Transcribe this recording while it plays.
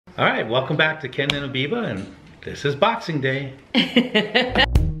All right, welcome back to Ken and Abiba, and this is Boxing Day.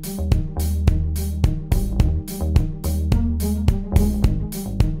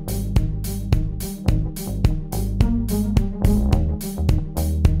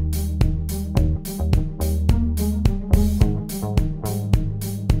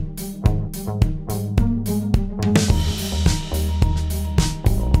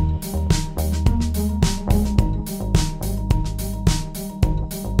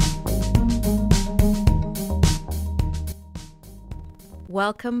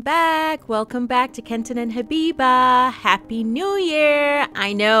 Welcome back to Kenton and Habiba. Happy New Year.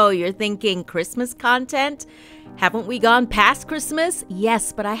 I know you're thinking Christmas content. Haven't we gone past Christmas?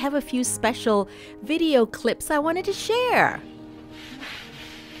 Yes, but I have a few special video clips I wanted to share.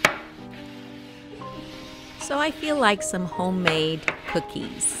 So I feel like some homemade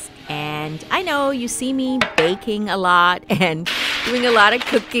cookies. And I know you see me baking a lot and doing a lot of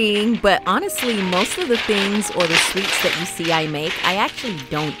cooking, but honestly, most of the things or the sweets that you see I make, I actually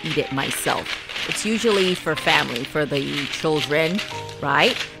don't eat it myself. It's usually for family, for the children,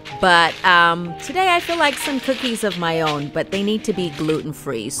 right? But today I feel like some cookies of my own, but they need to be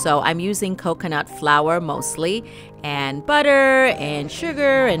gluten-free. So I'm using coconut flour mostly, and butter and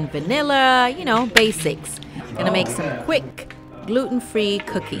sugar and vanilla, you know, basics. Gonna make some quick gluten-free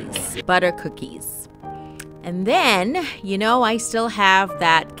cookies, butter cookies. And then, you know, I still have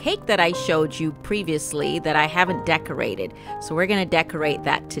that cake that I showed you previously that I haven't decorated. So we're going to decorate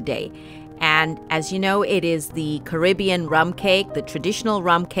that today. And as you know, it is the Caribbean rum cake, the traditional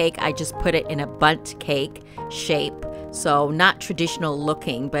rum cake. I just put it in a bundt cake shape. So not traditional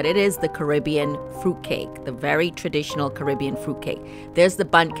looking, but it is the Caribbean fruit cake, the very traditional Caribbean fruit cake. There's the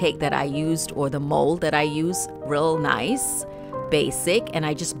bundt cake that I used, or the mold that I use, real nice. Basic, and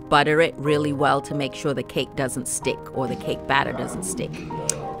I just butter it really well to make sure the cake doesn't stick or the cake batter doesn't stick.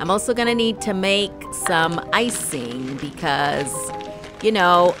 I'm also gonna need to make some icing because, you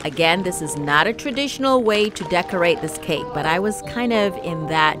know, again, this is not a traditional way to decorate this cake, but I was kind of in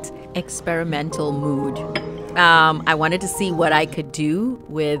that experimental mood. I wanted to see what I could do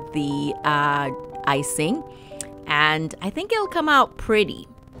with the icing, and I think it'll come out pretty.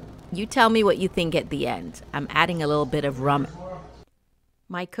 You tell me what you think at the end. I'm adding a little bit of rum.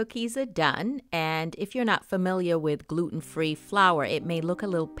 My cookies are done, and if you're not familiar with gluten-free flour, it may look a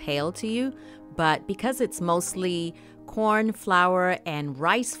little pale to you, but because it's mostly corn flour and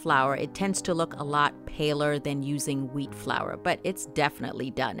rice flour, it tends to look a lot paler than using wheat flour, but it's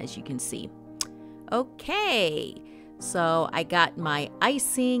definitely done, as you can see. Okay, so I got my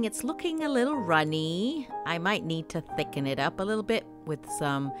icing. It's looking a little runny. I might need to thicken it up a little bit with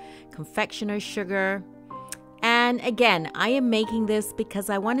some confectioner's sugar. And again, I am making this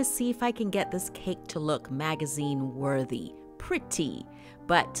because I want to see if I can get this cake to look magazine worthy, pretty.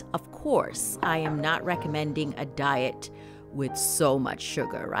 But of course, I am not recommending a diet with so much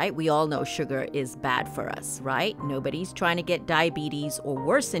sugar, right? We all know sugar is bad for us, right? Nobody's trying to get diabetes or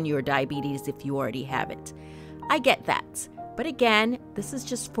worsen your diabetes if you already have it. I get that. But again, this is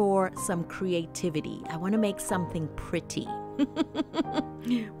just for some creativity. I want to make something pretty.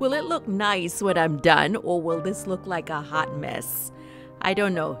 Will it look nice when I'm done, or will this look like a hot mess? I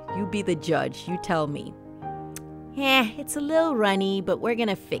don't know. You be the judge. You tell me. It's a little runny, but we're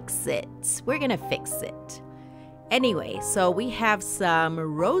gonna fix it. We're gonna fix it. Anyway, so we have some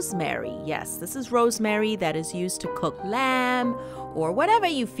rosemary. Yes, this is rosemary that is used to cook lamb or whatever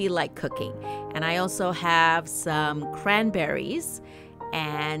you feel like cooking. And I also have some cranberries,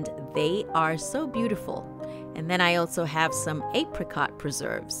 and they are so beautiful. And then I also have some apricot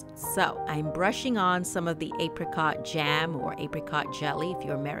preserves. So I'm brushing on some of the apricot jam or apricot jelly. If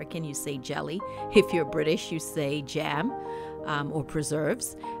you're American, you say jelly. If you're British, you say jam or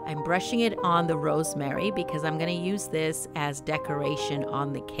preserves. I'm brushing it on the rosemary because I'm going to use this as decoration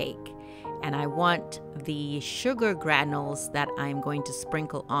on the cake. And I want the sugar granules that I'm going to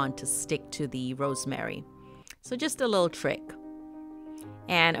sprinkle on to stick to the rosemary. So just a little trick.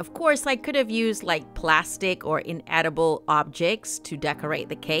 And of course, I could have used like plastic or inedible objects to decorate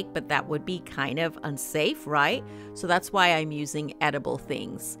the cake, but that would be kind of unsafe, right? So that's why I'm using edible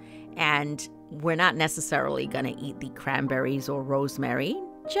things. And we're not necessarily going to eat the cranberries or rosemary,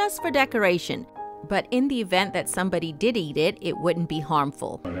 just for decoration. But in the event that somebody did eat it, it wouldn't be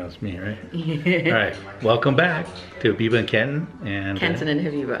harmful. Oh, that's me, right? All right, welcome back to Abiba and Kenton. And Kenton and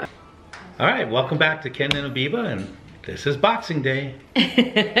Habiba. All right, welcome back to Kenton and Abiba, and this is Boxing Day.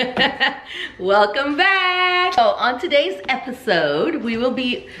 Welcome back. So on today's episode, we will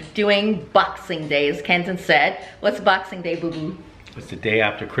be doing Boxing Day, as Kenton said. What's Boxing Day, boo-boo? It's the day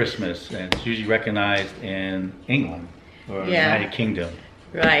after Christmas, and it's usually recognized in England or United Kingdom.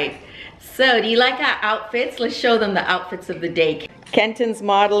 Right. So, do you like our outfits? Let's show them the outfits of the day. Kenton's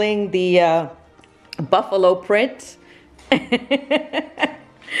modeling the buffalo print.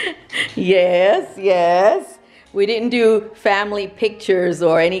 Yes, yes. We didn't do family pictures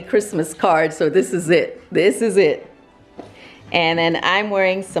or any Christmas cards, so this is it. This is it. And then I'm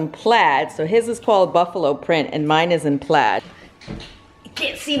wearing some plaid. So his is called buffalo print and mine is in plaid. You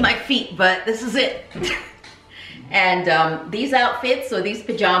can't see my feet, but this is it. And these outfits, or these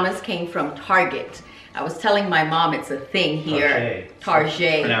pajamas, came from Target. I was telling my mom it's a thing here.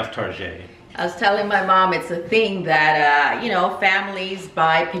 Target. Pronounced Target. I was telling my mom it's a thing that, you know, families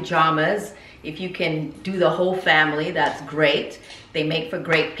buy pajamas. If you can do the whole family, that's great. They make for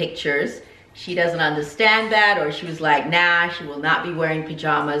great pictures. She doesn't understand that, or she was like, nah, she will not be wearing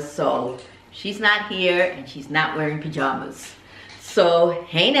pajamas. So she's not here and she's not wearing pajamas. So,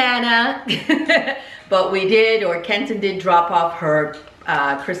 hey Nana. But we did, or Kenton did drop off her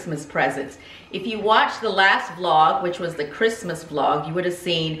Christmas presents. If you watched the last vlog, which was the Christmas vlog, you would have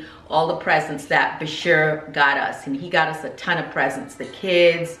seen all the presents that Bashir got us. And he got us a ton of presents. The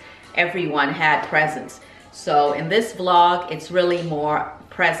kids, everyone had presents. So in this vlog, it's really more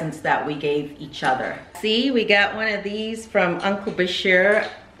presents that we gave each other. See, we got one of these from Uncle Bashir.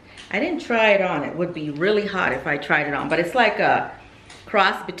 I didn't try it on. It would be really hot if I tried it on, but it's like a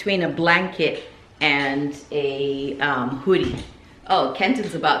cross between a blanket and a hoodie. Oh,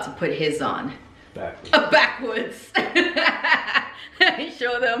 Kenton's about to put his on. Backwards.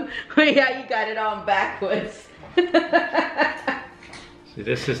 Show them how you got it on backwards. See,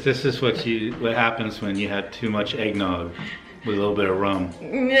 this is what happens when you have too much eggnog with a little bit of rum,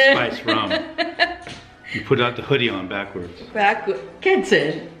 spiced rum. You put out the hoodie on backwards. Backwards,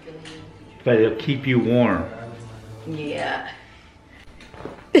 Kenton. But it'll keep you warm. Yeah.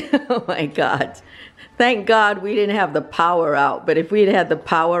 Oh my God. Thank God we didn't have the power out, but if we'd had the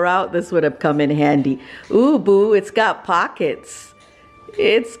power out, this would have come in handy. Ooh, boo, it's got pockets.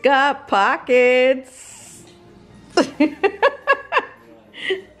 It's got pockets.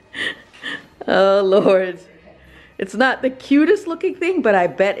 Oh, Lord. It's not the cutest looking thing, but I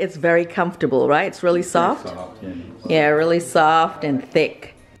bet it's very comfortable, right? It's really soft. Yeah, really soft and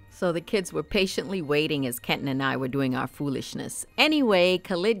thick. So the kids were patiently waiting as Kenton and I were doing our foolishness. Anyway,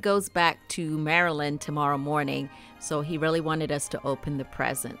 Khalid goes back to Maryland tomorrow morning, so he really wanted us to open the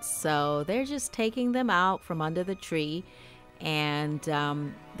presents. So they're just taking them out from under the tree, and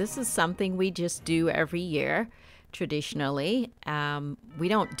this is something we just do every year. Traditionally, we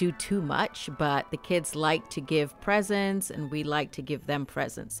don't do too much, but the kids like to give presents and we like to give them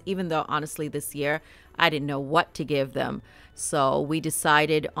presents, even though honestly this year I didn't know what to give them. So we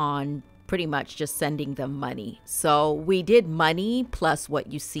decided on pretty much just sending them money. So we did money plus what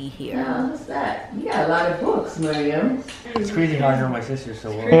you see here. Oh, what's that? You got a lot of books, Miriam. It's crazy how I know my sister so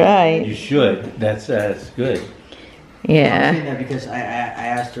well. Right. You should. That's good. Yeah. I'm saying that because I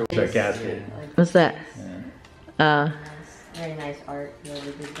asked her. Sarcastic. What's that? Very nice art.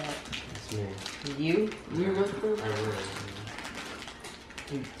 Whoever did that. It's me. You wrote them? I wrote it.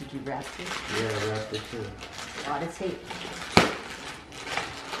 Did you wrap this? Yeah, I wrapped it too. A lot of tape.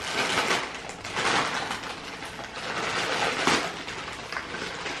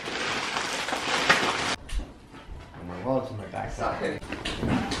 My wallet's in my backpack.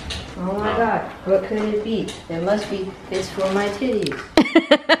 Oh my God, what could it be? It must be, it's for my titties.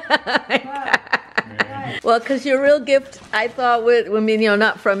 Well, because your real gift, I thought,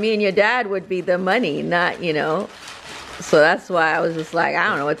 not from me and your dad, would be the money, not, So that's why I was just like, I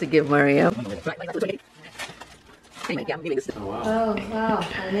don't know what to give Miriam. Oh wow,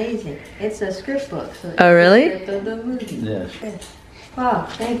 amazing. It's a script book. So Oh, really? It's the script of the movie. Yes. Wow,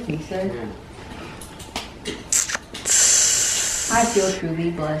 thank you, sir. I feel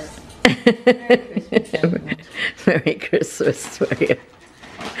truly blessed. Merry Christmas, everyone. Merry Christmas to you.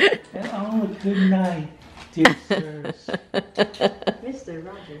 Oh, good night, dear sirs. Mr.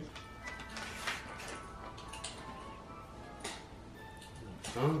 Rogers.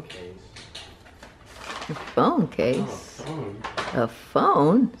 Phone case. A phone case? Oh, phone. A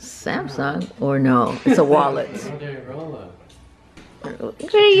phone? Samsung? Or no? It's a wallet. Motorola.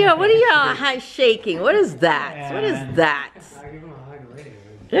 What are y'all shaking? What is that? What is that? I'll give him a hug later.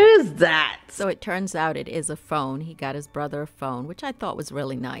 What is that? So it turns out it is a phone. He got his brother a phone, which I thought was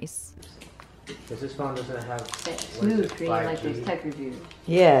really nice. Because this phone doesn't have Smooth screen like those tech reviews.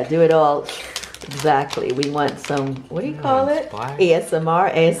 Yeah, do it all. Exactly. We want some, what do you call it? Black?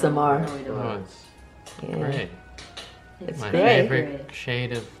 ASMR? ASMR. No, we don't. Oh, it's Yeah. great. It's My great. favorite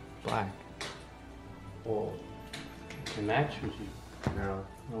shade of black. Well, can match with you. No,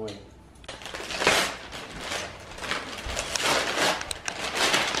 no way.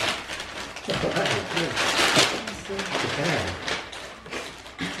 the bag.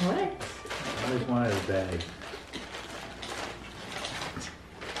 What? I always wanted a bag.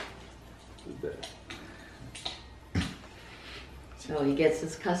 So he gets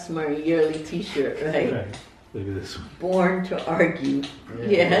his customer a yearly t-shirt, right? Right. Look at this one. Born to argue. Yeah.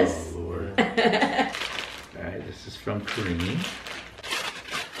 Yes. Oh, Lord. Alright, this is from Kareem.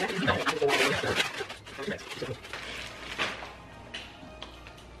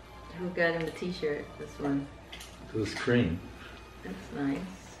 Who got him the t-shirt? This one. It was Kareem. That's nice.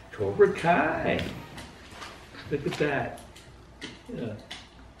 Cobra Kai. Look at that. Yeah.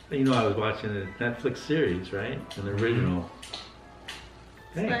 You know I was watching a Netflix series, right? An original.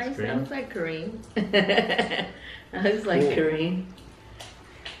 Thanks, Nice. Kareem. Sounds like Kareem. I was like Cool. Kareem.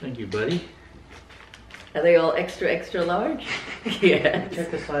 Thank you, buddy. Are they all extra, extra large? Yeah.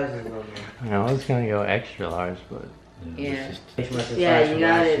 Check the sizes on there. I was gonna go extra large, but Yeah. This is Yeah, you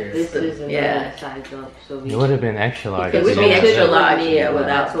got it. This is another Yeah. size up. So it would have been extra large. It would if be they had extra that. large, yeah,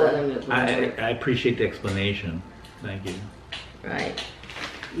 without I told the... them it was I appreciate the explanation. Thank you. Right.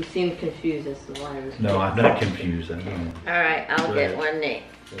 You seem confused as to why it was. No, I'm not confused. I don't know. All right, I'll Go get ahead. one name.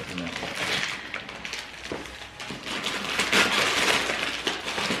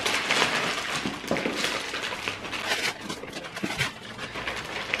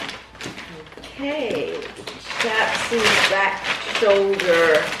 Okay, Shapsy back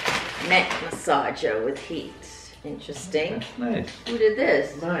shoulder neck massager with heat. Interesting. That's nice. Who did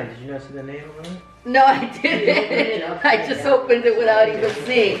this? Mine, did you not see the name of it? No, I didn't. I just opened it without even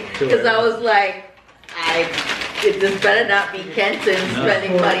seeing, because I was like, this better not be Kenton No.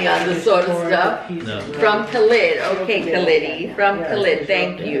 spending money on this sort of stuff. No. From Khalid, okay, Khalidi, from Khalid,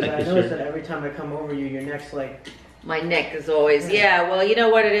 thank you. Thank I you, noticed sir. that every time I come over you, your neck's like My neck is always, yeah, well, you know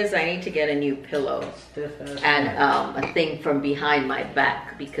what it is? I need to get a new pillow stiff as and a thing from behind my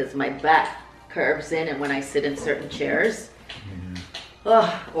back, because my back curves in, and when I sit in certain chairs,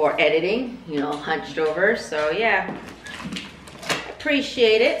 or editing, you know, hunched over, so yeah.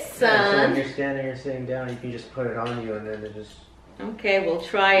 Appreciate it, So when son. you're standing or sitting down, you can just put it on you and then it just. Okay, we'll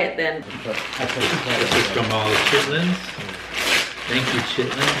try it then. This is from all the chitlins. Thank you,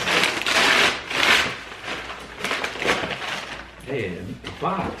 chitlins. Hey, a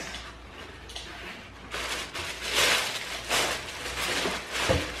box.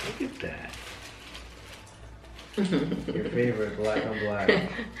 Look at that. Your favorite, black on black.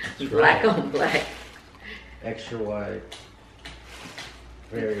 That's Black right. on black. Extra wide.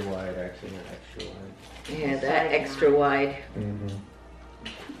 Very wide, actually, not extra wide. Yeah, that extra wide.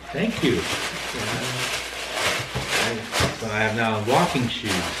 Thank you. So I have now walking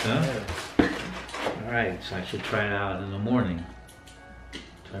shoes, huh? All right, so I should try it out in the morning.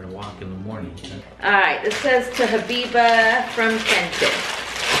 Try to walk in the morning. Huh? All right, this says to Habiba from Kenton.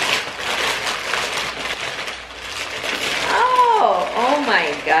 Oh my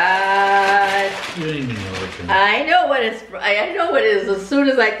God. You don't even know what I know what it's, I know what it is as soon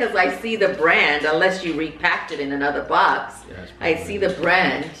as because I see the brand, unless you repacked it in another box. Yeah, that's I probably see the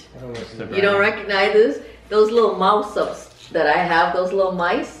brand. I don't know what's the You don't brand. recognize this? Those little mouse ups that I have, those little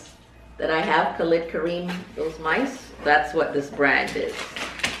mice that I have, Khalid Kareem, those mice, that's what this brand is.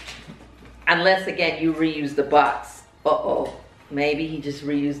 Unless again you reuse the box. Uh-oh. Maybe he just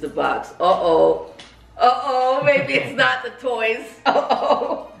reused the box. Uh-oh. Uh-oh, maybe it's not the toys.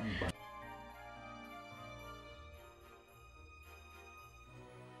 Uh-oh.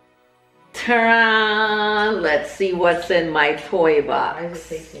 Ta-da! Let's see what's in my toy Why is it box.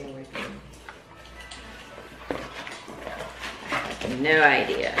 facing away from me? No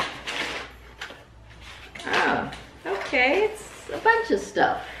idea. Oh, okay, it's a bunch of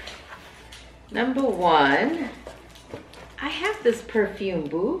stuff. Number one, I have this perfume,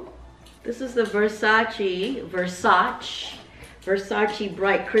 boo. This is the Versace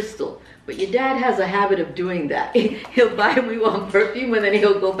Bright Crystal. But your dad has a habit of doing that. He'll buy me one perfume and then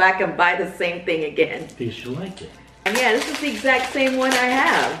he'll go back and buy the same thing again. Because you like it. And yeah, this is the exact same one I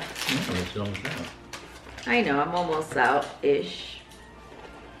have. No, it's almost out. I know, I'm almost out-ish.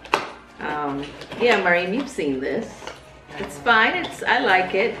 Yeah, Mariam, you've seen this. It's fine, I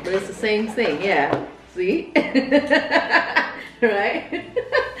like it, but it's the same thing, yeah. See? Right?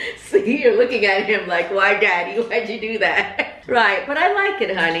 See, you're looking at him like, why, Daddy? Why'd you do that? Right, but I like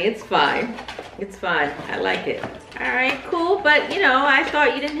it, honey. It's fine. It's fine. I like it. All right, cool. But, you know, I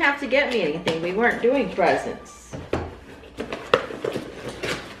thought you didn't have to get me anything. We weren't doing presents.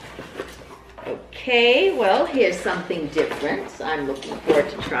 Okay, well, here's something different. I'm looking forward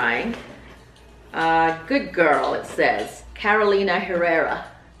to trying. Good girl, it says. Carolina Herrera.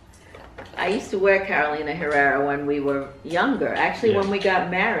 I used to wear Carolina Herrera when we were younger. Actually, when we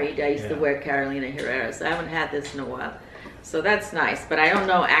got married, I used to wear Carolina Herrera. So I haven't had this in a while. So that's nice, but I don't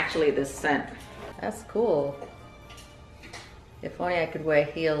know actually the scent. That's cool. If only I could wear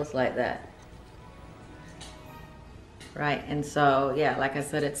heels like that. Right, and so, yeah, like I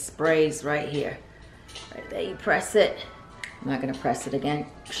said, it sprays right here. Right there, you press it. I'm not gonna press it again,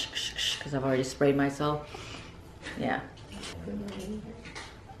 because I've already sprayed myself. Yeah.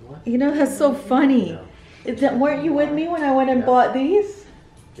 You know, that's so funny. Weren't you with me when I went and bought these?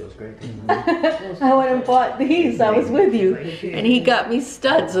 Feels great. I went and bought these, I was with you. And he got me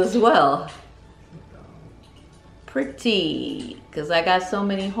studs as well. Pretty, because I got so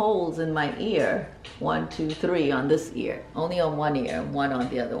many holes in my ear. 1, 2, 3 on this ear. Only on one ear and 1 on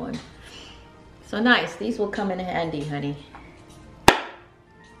the other one. So nice, these will come in handy, honey.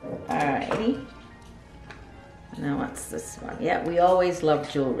 Alrighty. Now what's this one? Yeah, we always love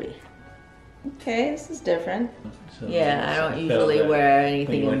jewelry. Okay, this is different. So, Yeah, I don't felt usually that wear when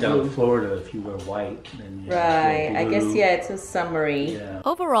anything you in went down to blue. Florida, if you wear white, then you Right, I guess, blue. yeah, it's a summery. Yeah.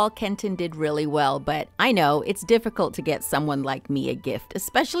 Overall, Kenton did really well, but I know it's difficult to get someone like me a gift,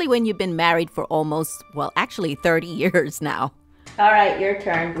 especially when you've been married for almost, well, actually 30 years now. All right, your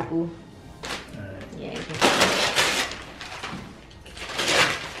turn, boo-boo. All right. Yeah.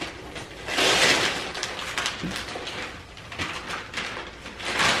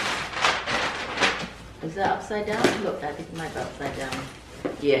 Is that upside down? Look, I think it might be upside down.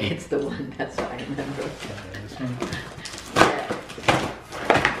 Yeah, it's the one. That's what I remember. This one.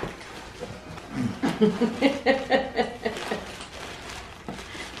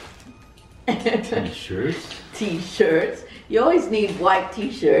 T-shirts. T-shirts. You always need white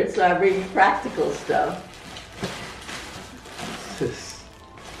T-shirts, so I bring practical stuff. What's this?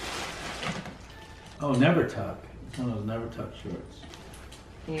 Oh, Never Tuck. It's one of those Never Tuck shorts.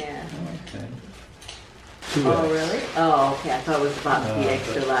 Yeah. Okay. Oh, really? Oh, okay. I thought it was about to be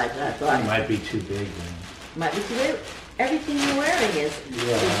extra large. I thought It might be too big then. might be too big. Everything you're wearing is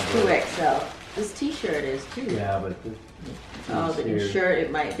 2XL. This T-shirt is too. Yeah, but the shirt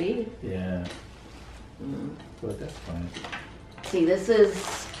it might be. Yeah. But that's fine. See, this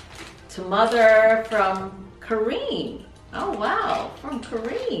is to Mother from Kareem. Oh, wow. From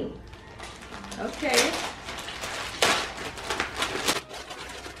Kareem. Okay.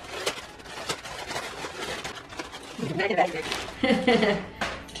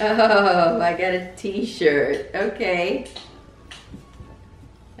 Oh, I got a T-shirt. Okay.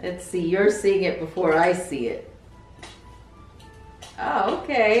 Let's see. You're seeing it before I see it. Oh,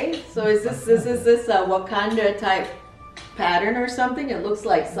 okay. So is this a Wakanda type pattern or something? It looks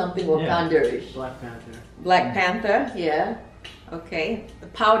like something Wakanda-ish. Black Panther. Black Panther, yeah. Okay. The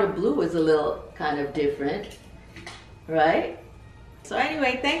powder blue is a little kind of different, right? So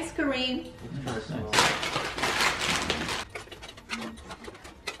anyway, thanks, Kareem. It's kind of small.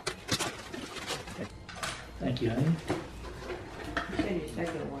 Thank you, honey. Okay, your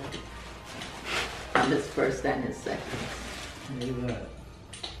second one. On this first and his second. Look at that.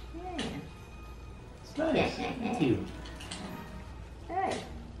 Yeah. It's nice. Thank you. Hey.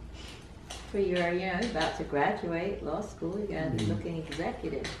 For your, about to graduate law school, you gotta be looking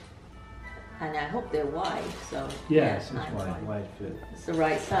executive. And I hope they're wide, so. Yeah, it's not wide fit. It's the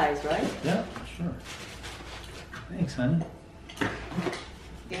right size, right? Yeah, sure. Thanks, honey.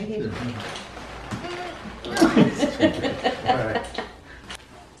 Yeah, here. Alright.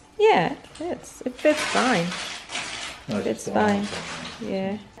 Yeah, it fits fine. Oh, It's just fine.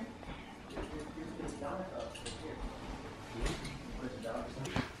 Yeah.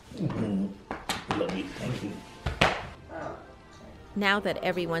 Lovely, thank you. Now that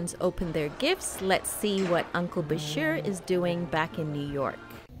everyone's opened their gifts, let's see what Uncle Bashir is doing back in New York.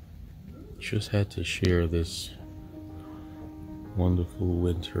 Just had to share this wonderful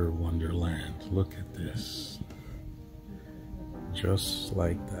winter wonderland. Look at this. Just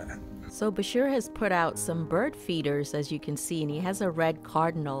like that. So Bashir has put out some bird feeders, as you can see, and he has a red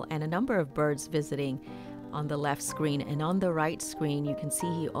cardinal and a number of birds visiting on the left screen. And on the right screen, you can see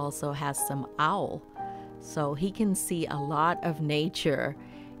he also has some owl. So he can see a lot of nature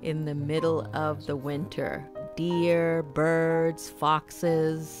in the middle of the winter. Deer, birds,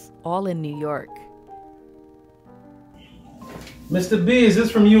 foxes, all in New York. Mr. B, is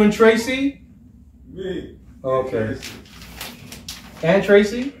this from you and Tracy? Me. Okay. And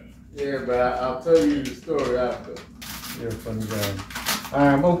Tracy? Yeah, but I'll tell you the story after. You're a funny guy.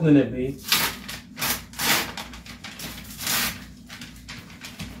 Alright, I'm opening it, B.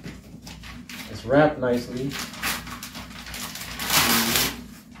 It's wrapped nicely.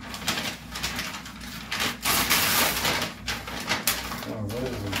 Oh, what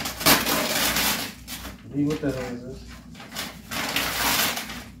is it? B, what the hell is this?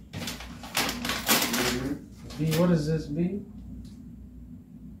 B, what is this, B?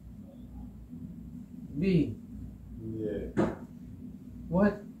 B. Yeah.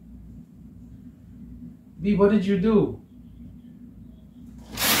 What? B, what did you do?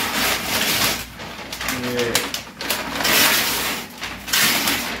 Yeah.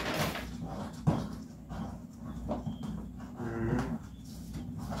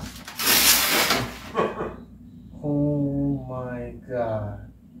 Oh my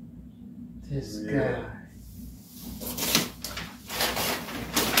God. This guy.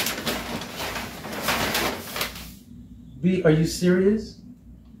 B, are you serious?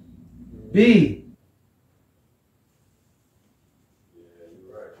 B. Yeah,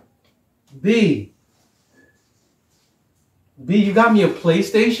 you're right. B. B, you got me a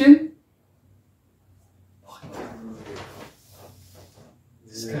PlayStation? What?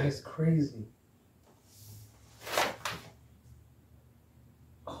 This guy's crazy.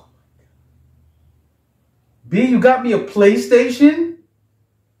 Oh my God. B, you got me a PlayStation?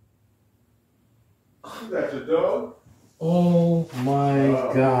 Is that your dog? Oh my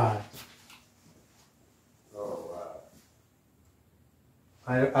Wow. God. Oh wow.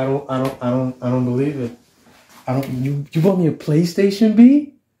 I don't believe it. You bought me a PlayStation,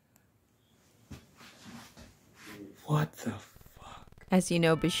 B? What the fuck? As you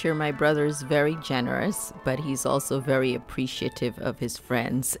know, Bashir, my brother, is very generous, but he's also very appreciative of his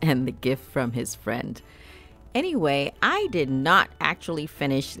friends and the gift from his friend. Anyway, I did not actually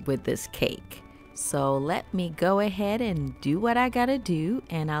finish with this cake. So let me go ahead and do what I gotta do,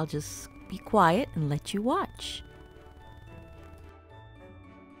 and I'll just be quiet and let you watch.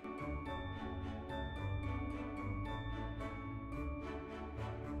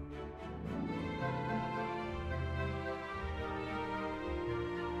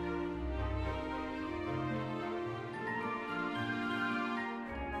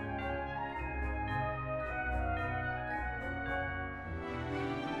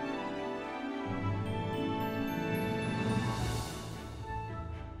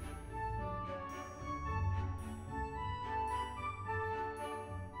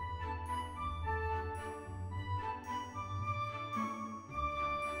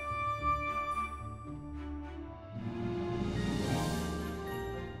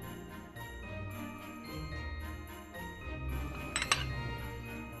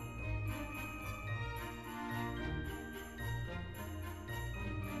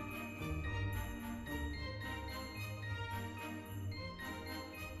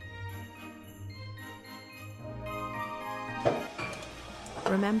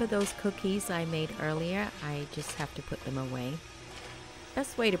 Remember those cookies I made earlier? I just have to put them away.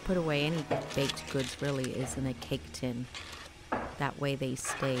 Best way to put away any baked goods really is in a cake tin. That way they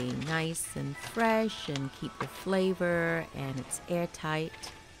stay nice and fresh and keep the flavor, and it's airtight.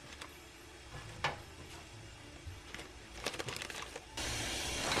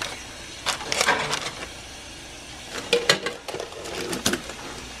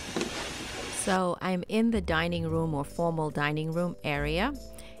 So I'm in the dining room or formal dining room area,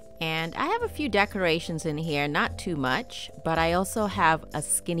 and I have a few decorations in here, not too much, but I also have a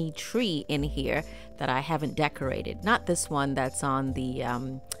skinny tree in here that I haven't decorated. Not this one that's on the,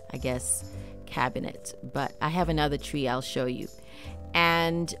 I guess, cabinet, but I have another tree I'll show you.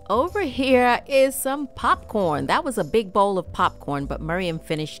 And over here is some popcorn. That was a big bowl of popcorn, but Miriam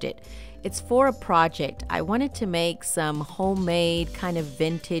finished it. It's for a project. I wanted to make some homemade kind of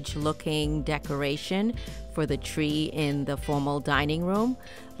vintage looking decoration for the tree in the formal dining room.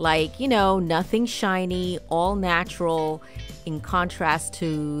 Like, you know, nothing shiny, all natural, in contrast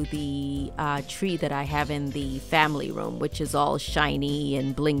to the tree that I have in the family room, which is all shiny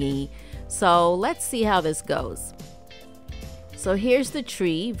and blingy. So let's see how this goes. So here's the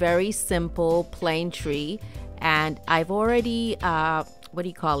tree, very simple, plain tree. And I've already, what do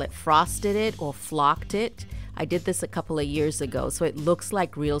you call it, frosted it or flocked it. I did this a couple of years ago, so it looks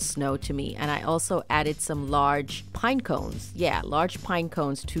like real snow to me. And I also added some large pine cones. Yeah, large pine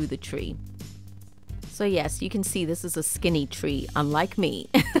cones to the tree. So yes, you can see this is a skinny tree, unlike me.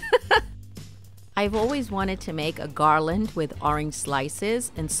 I've always wanted to make a garland with orange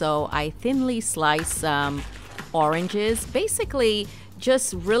slices, and so I thinly slice some oranges, basically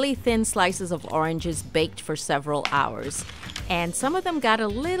just really thin slices of oranges baked for several hours. And some of them got a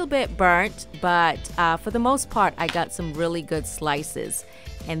little bit burnt, but for the most part, I got some really good slices.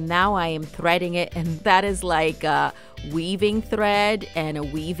 And now I am threading it, and that is like a weaving thread and a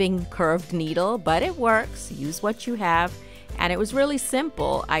weaving curved needle, but it works. Use what you have. And it was really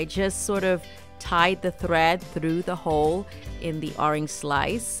simple. I just sort of tied the thread through the hole in the orange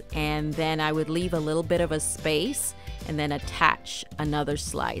slice, and then I would leave a little bit of a space and then attach another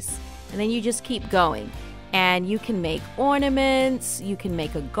slice. And then you just keep going. And you can make ornaments, you can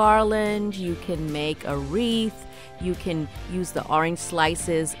make a garland, you can make a wreath, you can use the orange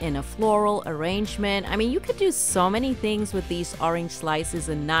slices in a floral arrangement. I mean, you could do so many things with these orange slices,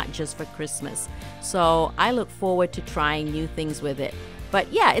 and not just for Christmas. So I look forward to trying new things with it.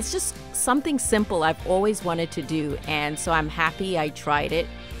 But yeah, it's just something simple I've always wanted to do, and so I'm happy I tried it.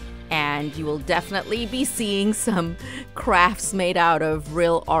 And you will definitely be seeing some crafts made out of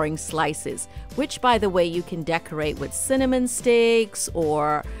real orange slices, which, by the way, you can decorate with cinnamon sticks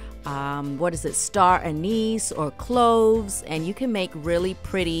or star anise or cloves, and you can make really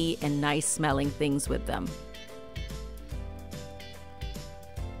pretty and nice smelling things with them.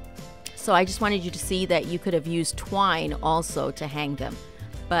 So I just wanted you to see that you could have used twine also to hang them.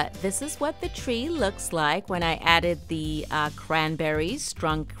 But this is what the tree looks like when I added the cranberries,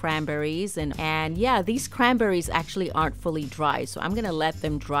 strung cranberries. And yeah, these cranberries actually aren't fully dry, so I'm gonna let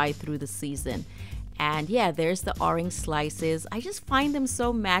them dry through the season. And yeah, there's the orange slices. I just find them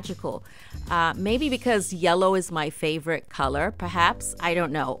so magical. Maybe because yellow is my favorite color, perhaps. I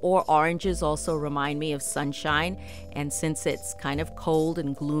don't know. Or oranges also remind me of sunshine. And since it's kind of cold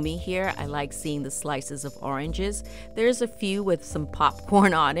and gloomy here, I like seeing the slices of oranges. There's a few with some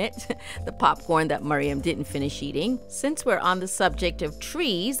popcorn on it. The popcorn that Mariam didn't finish eating. Since we're on the subject of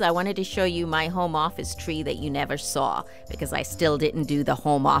trees, I wanted to show you my home office tree that you never saw, because I still didn't do the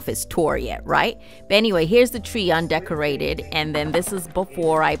home office tour yet, right? But anyway, here's the tree undecorated, and then this is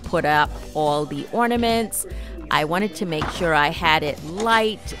before I put up all the ornaments. I wanted to make sure I had it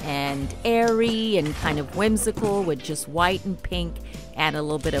light and airy and kind of whimsical with just white and pink and a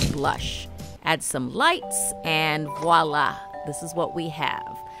little bit of blush. Add some lights and voila, this is what we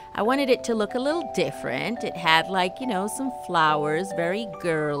have. I wanted it to look a little different. It had, like, you know, some flowers, very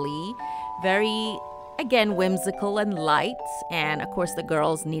girly, very, again, whimsical and light. And of course the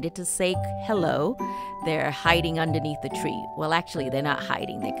girls needed to say hello. They're hiding underneath the tree. Well, actually they're not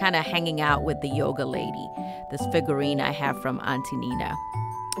hiding. They're kind of hanging out with the yoga lady, this figurine I have from Auntie Nina.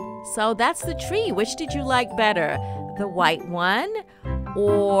 So that's the tree. Which did you like better? The white one?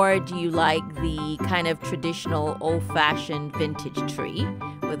 Or do you like the kind of traditional old-fashioned vintage tree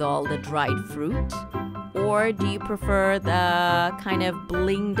with all the dried fruit? Or do you prefer the kind of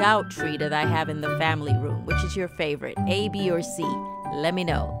blinged out tree that I have in the family room? Which is your favorite, A, B, or C? Let me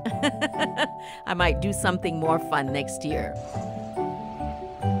know. I might do something more fun next year.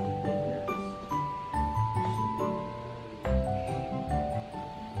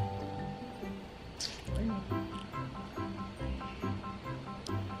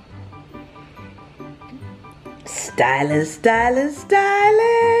 Stylist, stylist,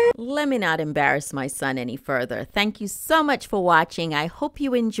 stylist. Let me not embarrass my son any further. Thank you so much for watching. I hope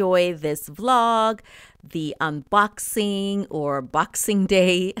you enjoy this vlog, the unboxing or Boxing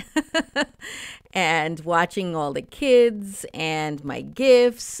Day, and watching all the kids and my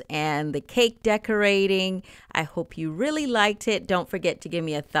gifts and the cake decorating. I hope you really liked it. Don't forget to give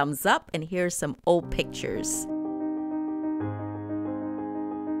me a thumbs up, and here's some old pictures.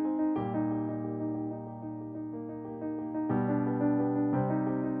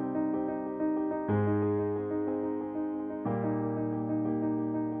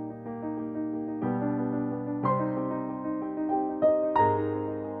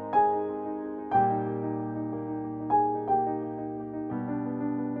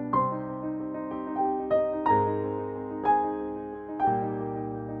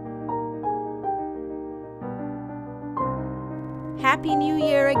 Happy New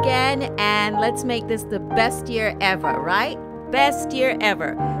Year again, and let's make this the best year ever, right? Best year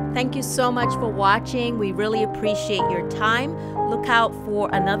ever. Thank you so much for watching. We really appreciate your time. Look out for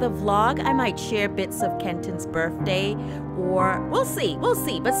another vlog. I might share bits of Kenton's birthday, or we'll see,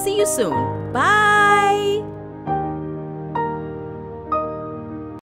 but see you soon. Bye.